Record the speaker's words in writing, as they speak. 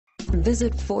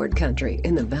Visit Ford Country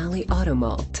in the Valley Auto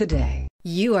Mall today.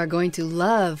 You are going to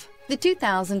love the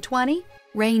 2020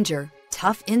 Ranger.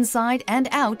 Tough inside and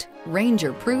out,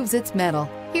 Ranger proves its mettle.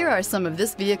 Here are some of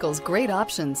this vehicle's great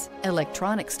options: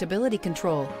 electronic stability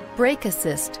control, brake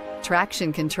assist,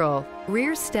 traction control,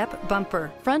 rear step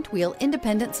bumper, front wheel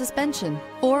independent suspension,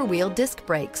 four-wheel disc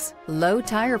brakes, low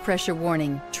tire pressure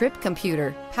warning, trip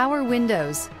computer, power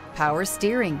windows, power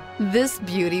steering. This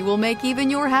beauty will make even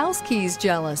your house keys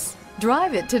jealous.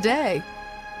 Drive it today.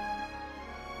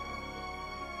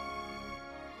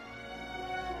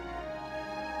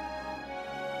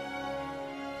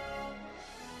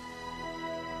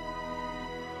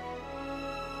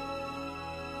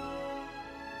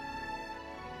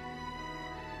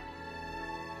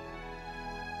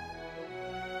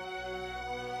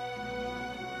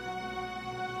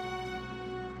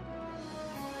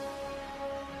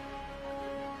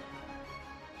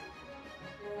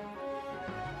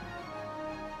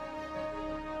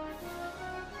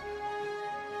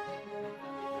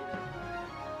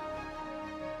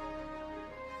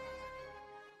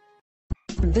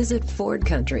 Visit Ford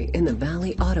Country in the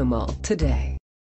Valley Auto Mall today.